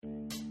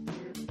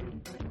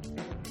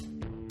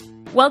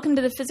Welcome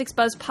to the Physics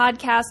Buzz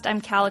podcast.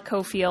 I'm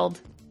Calico Field.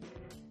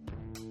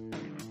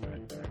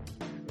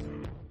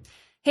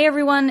 Hey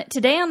everyone,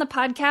 today on the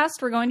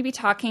podcast we're going to be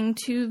talking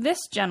to this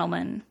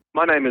gentleman.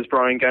 My name is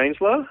Bryan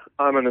Gaensler.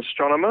 I'm an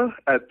astronomer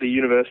at the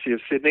University of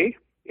Sydney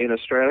in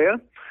Australia,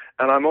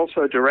 and I'm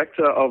also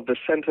director of the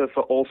Centre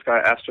for All-Sky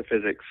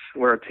Astrophysics.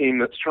 We're a team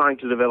that's trying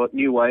to develop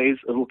new ways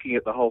of looking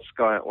at the whole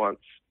sky at once.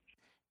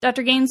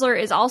 Dr. Gaensler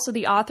is also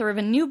the author of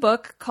a new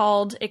book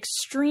called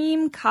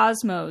Extreme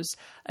Cosmos,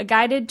 a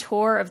guided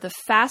tour of the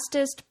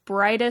fastest,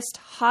 brightest,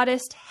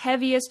 hottest,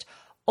 heaviest,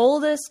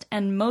 oldest,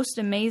 and most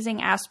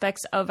amazing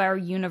aspects of our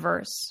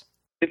universe.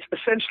 It's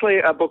essentially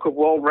a book of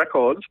world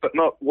records, but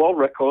not world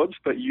records,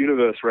 but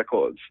universe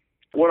records.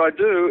 What I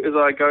do is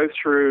I go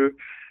through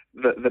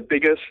the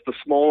biggest, the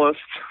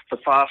smallest, the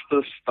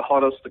fastest, the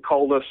hottest, the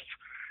coldest,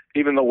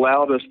 even the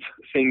loudest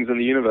things in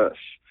the universe.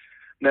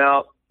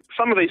 Now,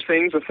 some of these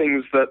things are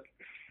things that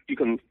you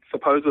can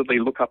supposedly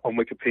look up on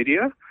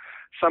Wikipedia.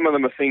 Some of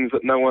them are things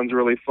that no one's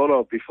really thought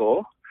of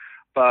before.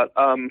 But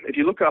if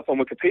you look up on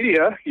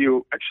Wikipedia,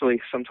 you actually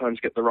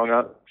sometimes get the wrong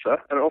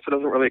answer, and it also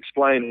doesn't really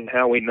explain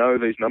how we know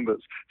these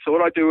numbers. So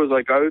what I do is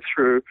I go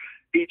through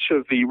each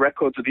of the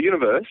records of the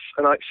universe,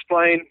 and I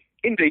explain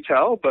in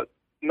detail, but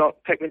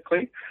not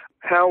technically,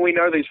 how we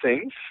know these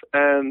things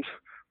and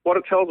what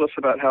it tells us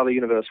about how the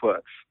universe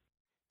works.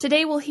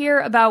 Today we'll hear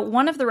about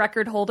one of the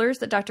record holders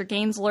that Dr.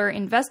 Gaensler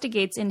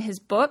investigates in his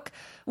book.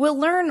 We'll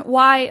learn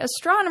why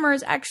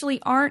astronomers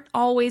actually aren't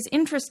always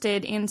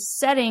interested in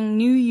setting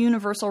new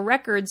universal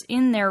records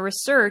in their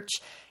research,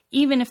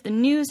 even if the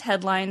news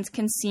headlines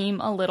can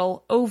seem a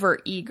little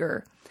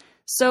overeager.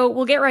 So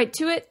we'll get right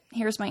to it.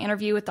 Here's my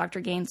interview with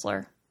Dr.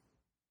 Gaensler.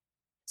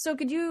 So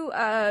could you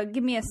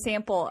give me a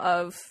sample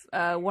of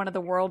one of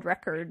the world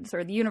records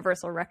or the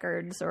universal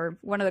records or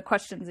one of the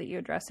questions that you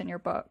address in your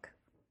book?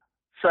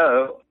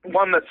 So,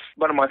 one that's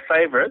one of my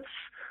favorites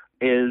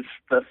is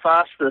the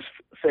fastest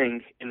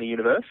thing in the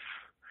universe.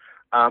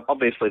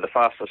 Obviously, the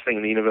fastest thing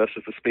in the universe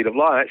is the speed of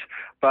light,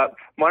 but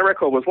my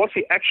record was what's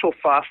the actual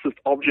fastest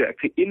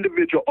object, the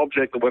individual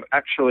object that we've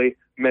actually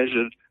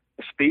measured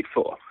the speed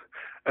for.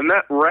 And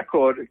that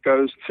record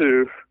goes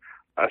to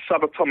a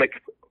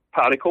subatomic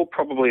particle,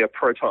 probably a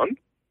proton.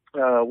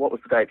 What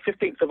was the date?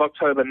 15th of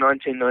October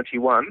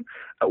 1991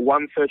 at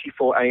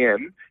 1:34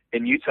 a.m.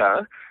 in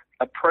Utah.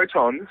 A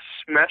proton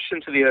smashed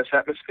into the Earth's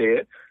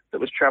atmosphere that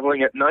was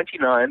traveling at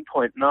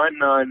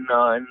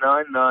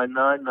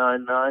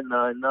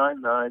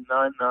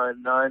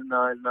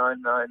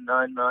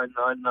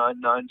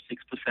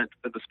 99.99999999999999999999999999999%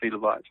 of the speed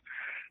of light.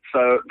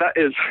 So that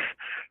is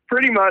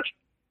pretty much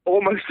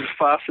almost as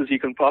fast as you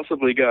can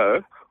possibly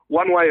go.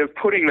 One way of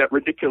putting that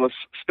ridiculous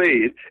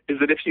speed is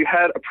that if you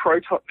had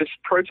this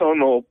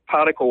proton or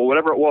particle or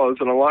whatever it was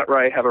and a light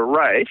ray have a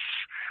race,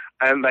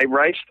 and they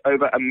raced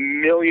over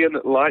 1 million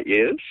light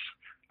years.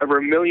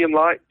 Over 1 million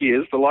light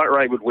years, the light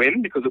ray would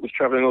win because it was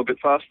traveling a little bit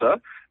faster,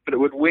 but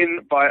it would win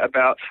by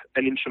about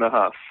 1.5 inches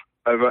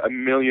over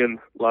 1 million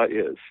light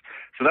years.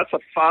 So that's the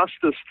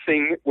fastest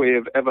thing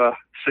we've ever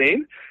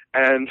seen.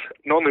 And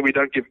normally we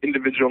don't give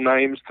individual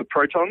names to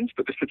protons,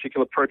 but this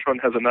particular proton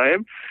has a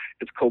name.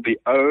 It's called the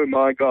Oh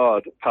My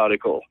God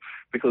particle,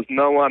 because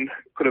no one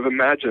could have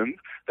imagined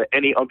that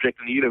any object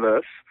in the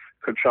universe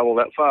could travel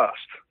that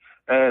fast.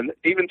 And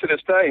even to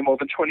this day, more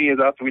than 20 years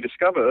after we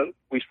discovered it,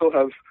 we still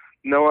have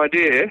no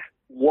idea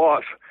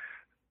what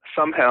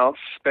somehow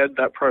sped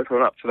that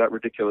proton up to that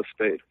ridiculous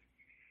speed.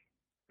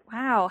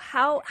 Wow.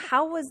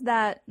 How was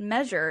that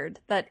measured,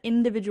 that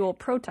individual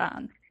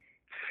proton?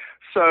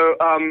 So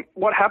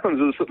what happens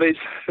is that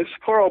this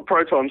poor old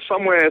proton,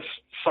 somewhere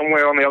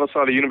on the other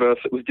side of the universe,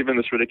 it was given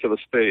this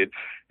ridiculous speed.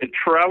 It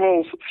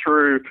travels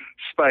through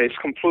space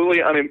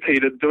completely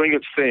unimpeded, doing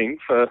its thing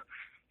for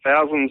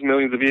thousands,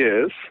 millions of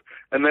years.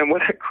 And then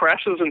when it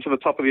crashes into the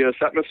top of the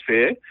Earth's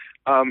atmosphere,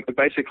 it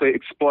basically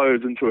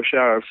explodes into a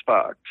shower of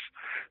sparks.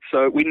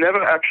 So we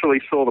never actually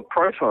saw the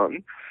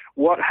proton.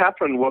 What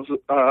happened was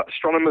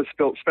astronomers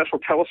built special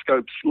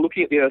telescopes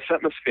looking at the Earth's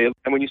atmosphere,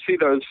 and when you see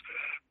those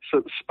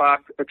sort of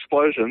spark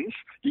explosions,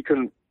 you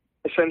can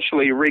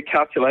essentially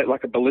recalculate,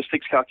 like a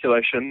ballistics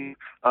calculation,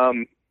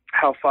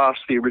 how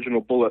fast the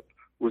original bullet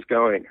was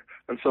going.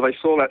 And so they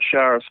saw that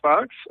shower of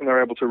sparks, and they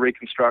were able to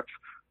reconstruct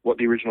what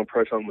the original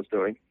proton was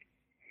doing.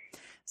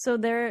 So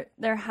there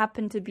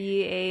happened to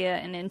be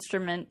an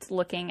instrument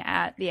looking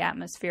at the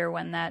atmosphere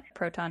when that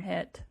proton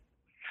hit.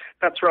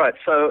 That's right.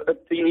 So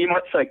you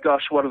might say,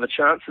 "Gosh, what are the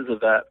chances of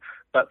that?"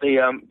 But the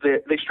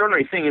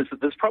extraordinary thing is that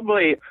there's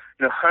probably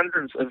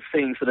hundreds of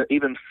things that are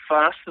even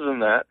faster than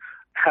that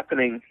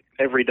happening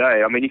every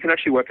day. I mean, you can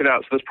actually work it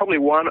out. So there's probably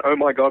one Oh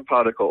My God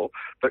particle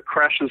that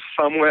crashes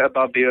somewhere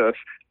above the Earth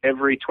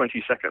every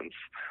 20 seconds.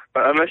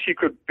 But unless you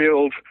could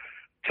build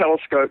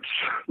telescopes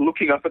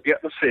looking up at the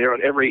atmosphere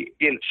on every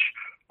inch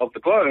of the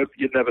globe,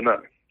 you'd never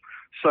know.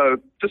 So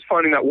just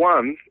finding that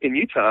one in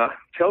Utah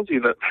tells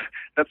you that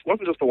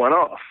wasn't just a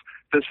one-off.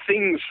 There's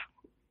things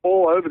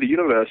all over the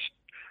universe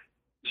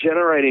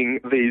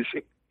generating these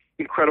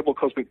incredible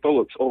cosmic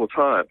bullets all the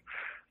time.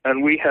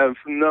 And we have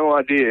no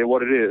idea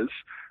what it is.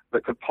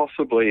 that could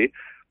possibly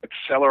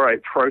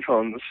accelerate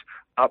protons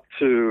up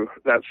to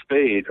that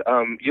speed.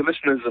 Your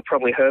listeners have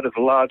probably heard of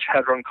the Large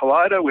Hadron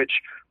Collider, which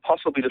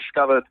possibly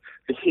discovered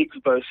the Higgs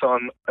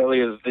boson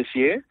earlier this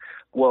year.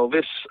 Well,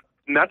 this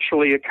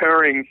naturally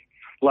occurring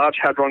Large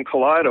Hadron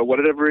Collider,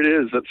 whatever it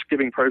is that's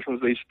giving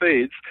protons these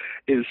speeds,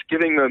 is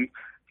giving them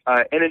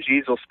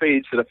energies or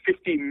speeds that are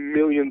 50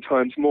 million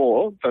times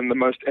more than the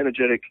most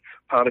energetic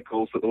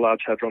particles that the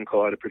Large Hadron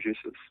Collider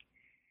produces.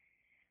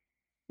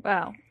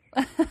 Wow.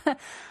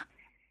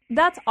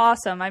 That's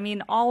awesome. I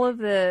mean, all of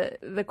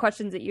the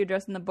questions that you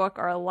address in the book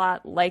are a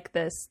lot like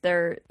this.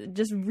 They're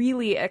just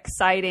really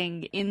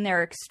exciting in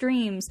their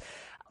extremes.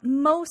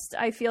 Most,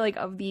 I feel like,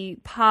 of the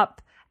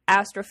pop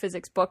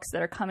astrophysics books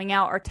that are coming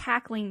out are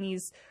tackling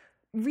these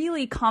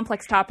really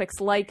complex topics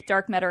like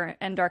dark matter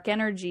and dark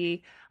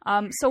energy.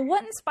 So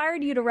what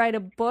inspired you to write a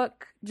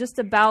book just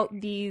about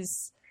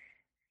these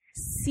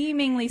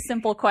seemingly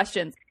simple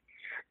questions?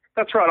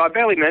 That's right. I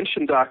barely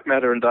mentioned dark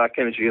matter and dark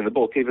energy in the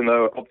book, even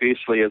though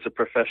obviously as a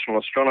professional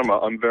astronomer,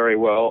 I'm very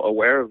well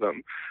aware of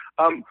them.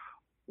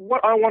 What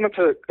I wanted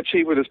to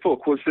achieve with this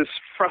book was this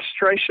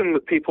frustration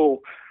that people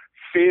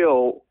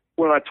feel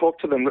when I talk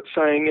to them, that's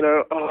saying,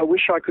 I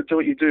wish I could do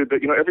what you do,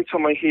 but, every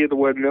time I hear the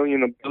word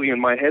million or billion,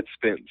 my head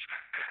spins.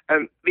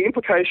 And the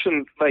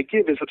implication they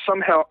give is that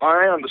somehow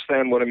I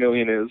understand what a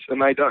million is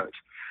and they don't.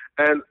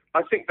 And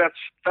I think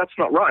that's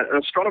not right. An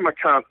astronomer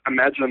can't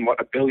imagine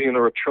what a billion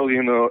or a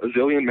trillion or a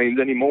zillion means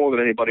any more than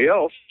anybody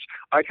else.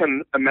 I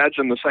can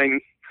imagine the same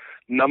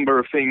number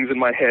of things in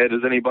my head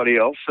as anybody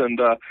else, and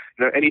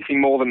anything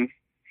more than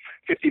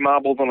 50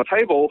 marbles on a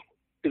table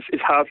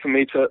is hard for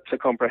me to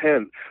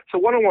comprehend. So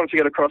what I wanted to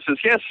get across is,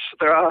 yes,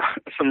 there are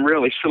some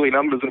really silly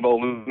numbers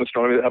involved in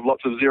astronomy that have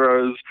lots of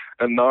zeros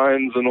and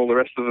nines and all the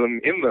rest of them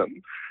in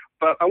them.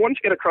 But I wanted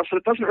to get across that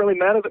it doesn't really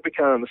matter that we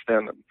can't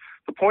understand them.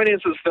 The point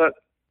is that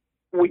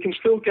we can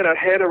still get our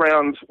head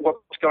around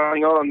what's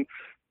going on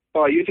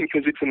by using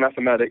physics and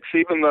mathematics,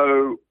 even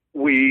though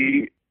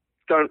we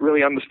don't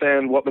really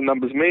understand what the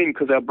numbers mean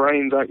because our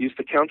brains aren't used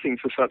to counting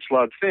for such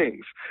large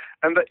things.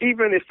 And that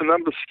even if the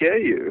numbers scare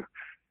you,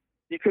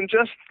 you can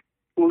just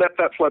let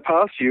that flow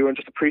past you and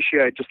just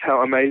appreciate just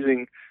how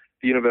amazing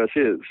the universe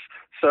is.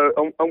 So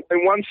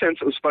in one sense,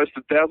 it was supposed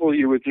to dazzle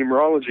you with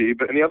numerology,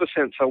 but in the other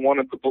sense, I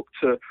wanted the book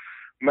to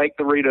make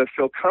the reader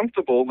feel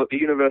comfortable that the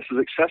universe is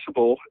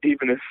accessible,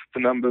 even if the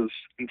numbers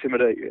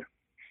intimidate you.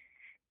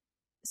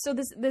 So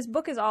this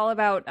book is all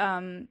about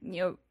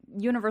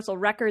universal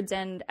records,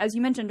 and as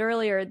you mentioned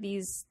earlier,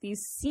 these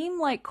seem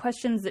like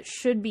questions that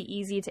should be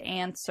easy to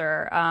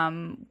answer.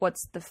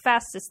 What's the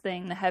fastest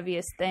thing, the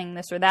heaviest thing,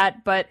 this or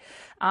that? But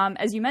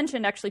as you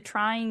mentioned, actually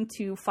trying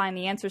to find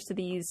the answers to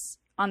these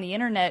on the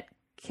internet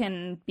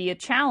can be a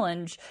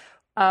challenge.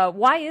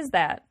 Why is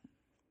that?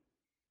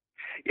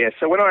 Yeah,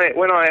 so when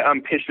I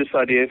pitched this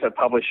idea to a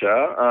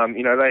publisher,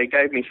 they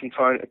gave me some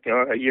time,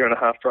 a year and a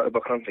half to write the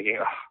book, and I'm thinking,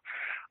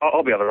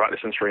 I'll be able to write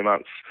this in 3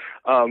 months.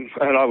 And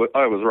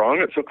I was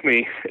wrong. It took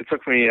me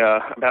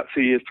about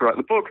 2 years to write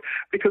the book,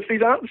 because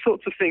these aren't the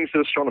sorts of things that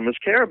astronomers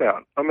care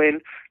about. I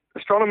mean,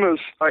 astronomers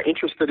are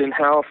interested in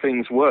how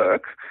things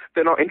work.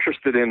 They're not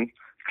interested in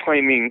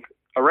claiming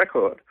a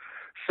record.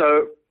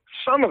 So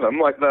some of them,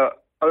 like the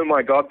oh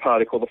my God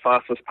particle, the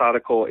fastest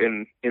particle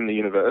in the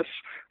universe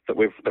that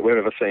we've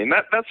ever seen,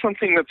 that's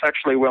something that's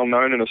actually well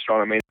known in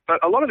astronomy.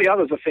 But a lot of the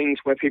others are things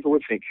where people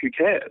would think, who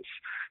cares?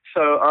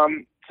 So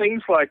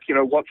things like,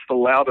 what's the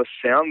loudest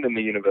sound in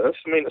the universe?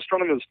 I mean,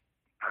 astronomers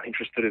are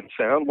interested in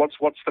sound. What's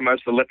the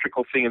most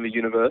electrical thing in the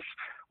universe?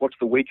 What's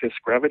the weakest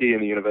gravity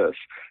in the universe?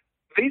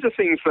 These are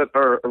things that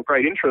are of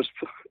great interest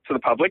to the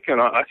public, and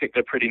I think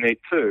they're pretty neat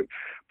too.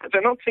 But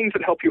they're not things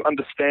that help you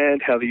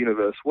understand how the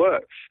universe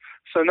works.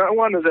 So no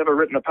one has ever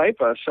written a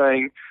paper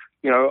saying,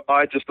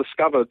 I just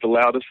discovered the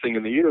loudest thing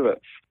in the universe.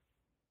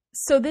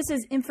 So this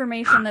is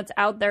information that's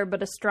out there,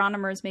 but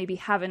astronomers maybe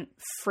haven't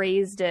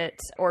phrased it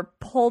or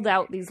pulled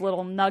out these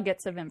little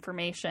nuggets of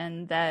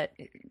information that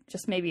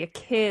just maybe a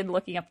kid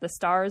looking up the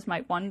stars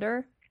might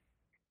wonder?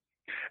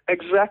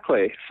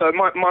 Exactly. So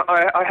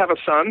I have a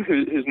son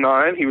who's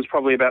 9. He was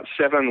probably about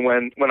 7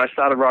 when I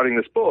started writing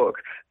this book.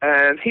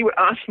 And he would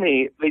ask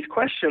me these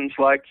questions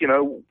like,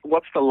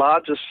 what's the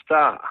largest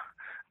star?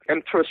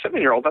 And to a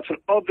 7-year-old, that's an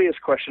obvious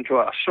question to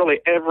ask. Surely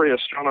every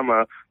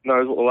astronomer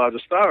knows what the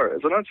largest star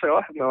is. And I'd say,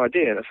 I have no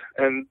idea.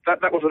 And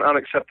that was an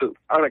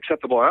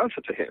unacceptable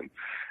answer to him.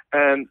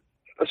 And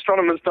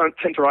astronomers don't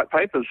tend to write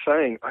papers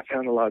saying, I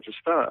found the largest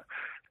star.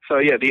 So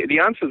yeah, the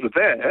answers are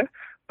there,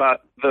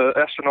 but the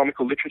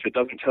astronomical literature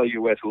doesn't tell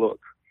you where to look.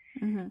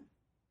 Mm-hmm.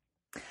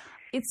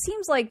 It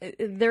seems like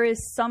there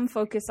is some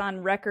focus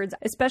on records,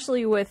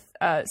 especially with,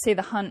 say,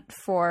 the hunt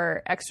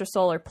for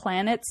extrasolar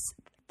planets,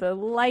 the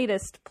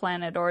lightest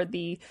planet or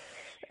the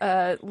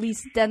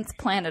least dense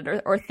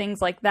planet or things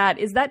like that.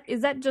 Is that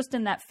just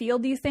in that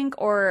field, do you think,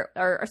 or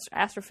are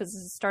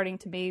astrophysicists starting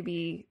to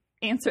maybe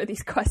answer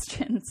these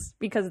questions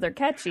because they're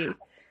catchy?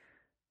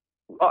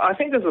 I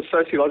think there's a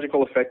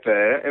sociological effect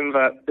there in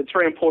that it's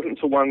very important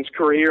to one's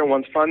career and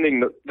one's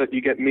funding that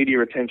you get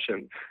media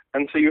attention.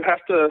 And so you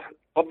have to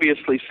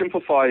obviously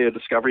simplify your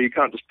discovery. You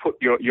can't just put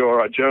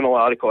your journal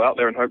article out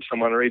there and hope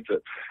someone reads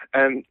it.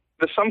 And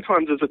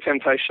sometimes there's a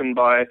temptation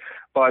by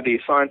the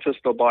scientist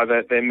or by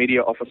their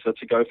media officer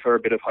to go for a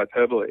bit of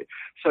hyperbole.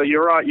 So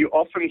you're right, you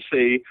often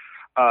see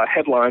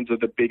headlines of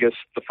the biggest,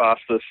 the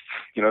fastest,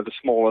 the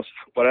smallest,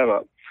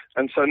 whatever.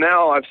 And so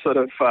now I've sort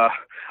of,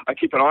 I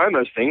keep an eye on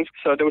those things.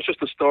 So there was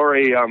just a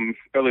story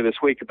earlier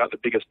this week about the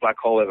biggest black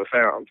hole ever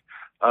found.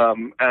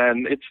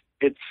 And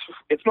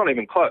it's not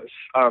even close.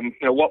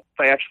 What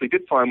they actually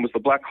did find was the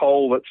black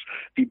hole that's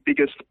the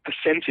biggest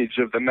percentage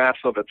of the mass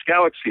of its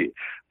galaxy.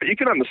 But you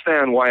can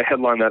understand why a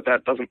headline like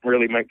that doesn't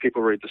really make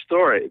people read the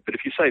story. But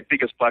if you say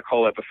biggest black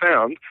hole ever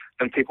found,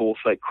 then people will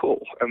say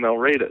cool, and they'll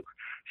read it.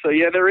 So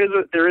yeah, there is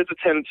a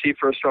tendency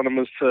for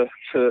astronomers to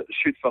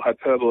shoot for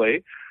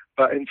hyperbole.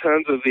 But in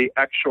terms of the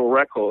actual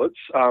records,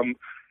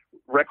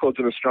 records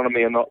in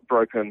astronomy are not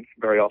broken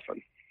very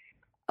often.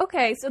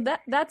 Okay, so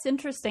that's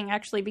interesting,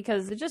 actually,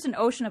 because there's just an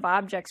ocean of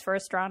objects for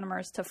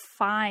astronomers to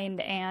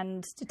find,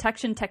 and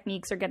detection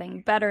techniques are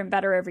getting better and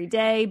better every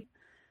day.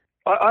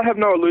 I have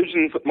no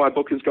illusions that my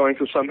book is going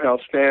to somehow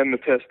stand the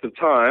test of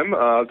time.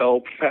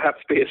 There'll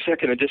perhaps be a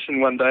second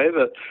edition one day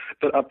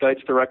that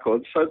updates the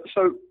records.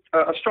 So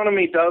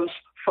astronomy does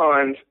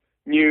find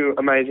new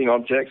amazing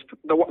objects.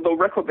 The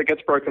record that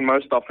gets broken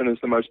most often is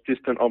the most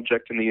distant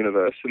object in the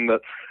universe, in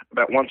that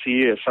about once a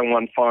year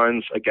someone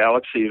finds a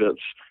galaxy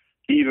that's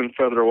even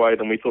further away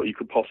than we thought you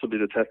could possibly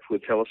detect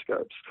with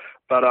telescopes.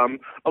 But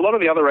a lot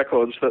of the other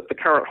records, that the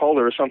current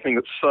holder is something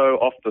that's so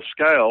off the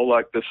scale,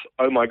 like this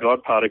oh my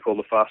god particle,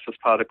 the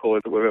fastest particle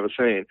that we've ever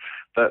seen,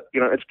 that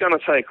it's going to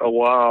take a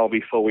while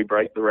before we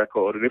break the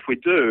record. And if we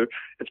do,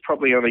 it's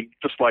probably only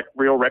just like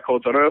real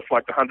records on Earth,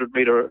 like the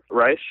 100-meter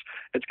race.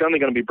 It's only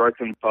going to be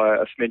broken by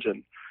a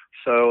smidgen.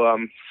 So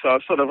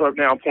I've sort of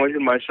now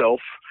appointed myself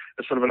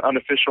as sort of an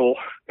unofficial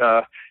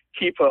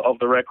keeper of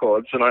the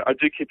records, and I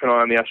do keep an eye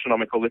on the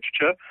astronomical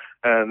literature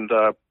and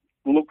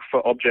look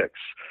for objects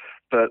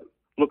that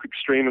look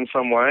extreme in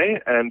some way,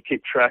 and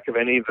keep track of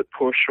any that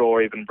push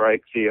or even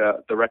break the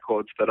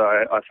records that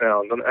I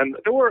found. And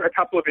there were a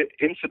couple of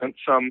incidents.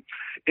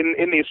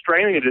 In the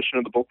Australian edition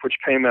of the book, which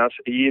came out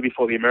a year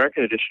before the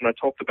American edition, I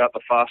talked about the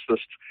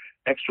fastest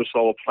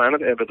extrasolar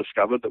planet ever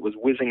discovered that was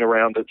whizzing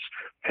around its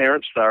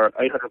parent star at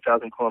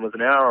 800,000 kilometers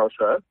an hour or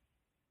so.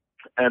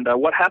 And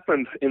what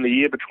happened in the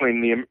year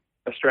between the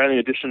Australian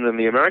edition and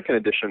the American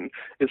edition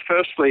is,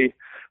 firstly,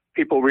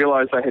 people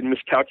realized they had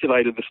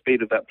miscalculated the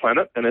speed of that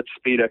planet, and its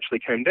speed actually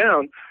came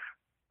down.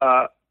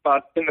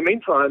 But in the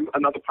meantime,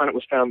 another planet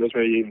was found that was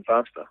moving even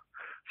faster.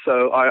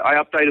 So I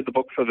updated the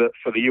book for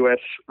the US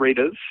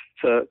readers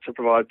to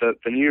provide the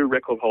new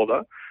record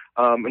holder.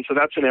 And so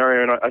that's an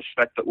area, and I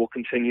suspect that will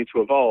continue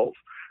to evolve.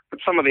 But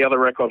some of the other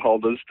record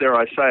holders, dare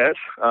I say it,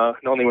 not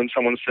only when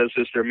someone says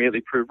this, they're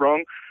immediately proved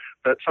wrong,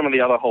 but some of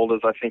the other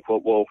holders I think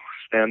will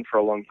stand for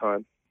a long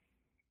time.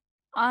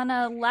 On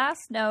a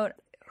last note,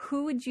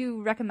 who would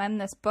you recommend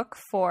this book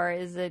for?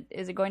 Is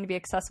it going to be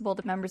accessible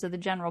to members of the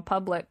general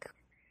public?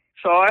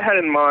 So I had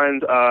in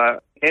mind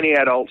any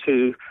adult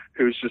who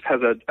just has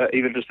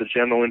even just a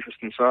general interest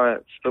in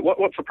science. But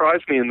what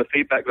surprised me in the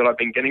feedback that I've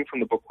been getting from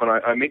the book when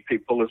I meet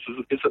people is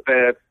that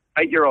their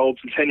 8-year-olds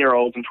and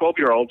 10-year-olds and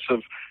 12-year-olds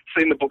have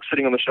seen the book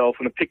sitting on the shelf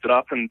and have picked it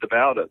up and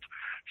devoured it.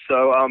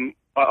 So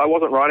I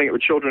wasn't writing it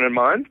with children in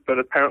mind, but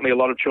apparently a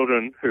lot of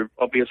children who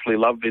obviously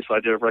love this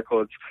idea of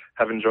records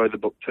have enjoyed the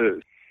book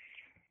too.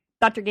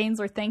 Dr.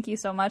 Gaensler, thank you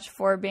so much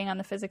for being on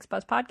the Physics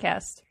Buzz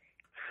podcast.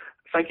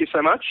 Thank you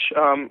so much.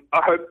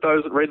 I hope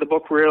those that read the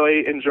book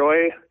really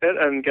enjoy it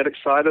and get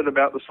excited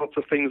about the sorts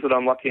of things that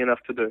I'm lucky enough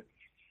to do.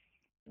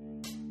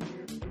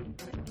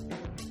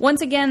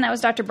 Once again, that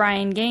was Dr.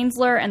 Bryan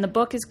Gaensler, and the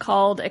book is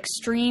called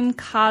Extreme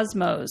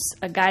Cosmos,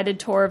 a guided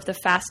tour of the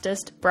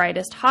fastest,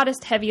 brightest,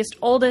 hottest, heaviest,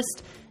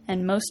 oldest,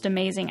 and most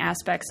amazing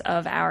aspects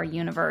of our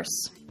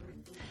universe.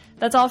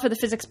 That's all for the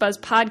Physics Buzz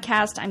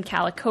podcast. I'm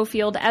Calla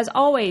Cofield. As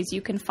always,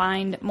 you can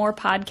find more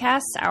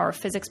podcasts, our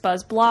Physics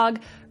Buzz blog,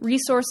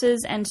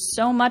 resources, and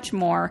so much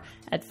more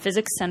at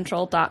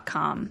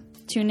physicscentral.com.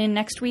 Tune in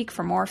next week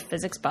for more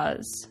Physics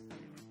Buzz.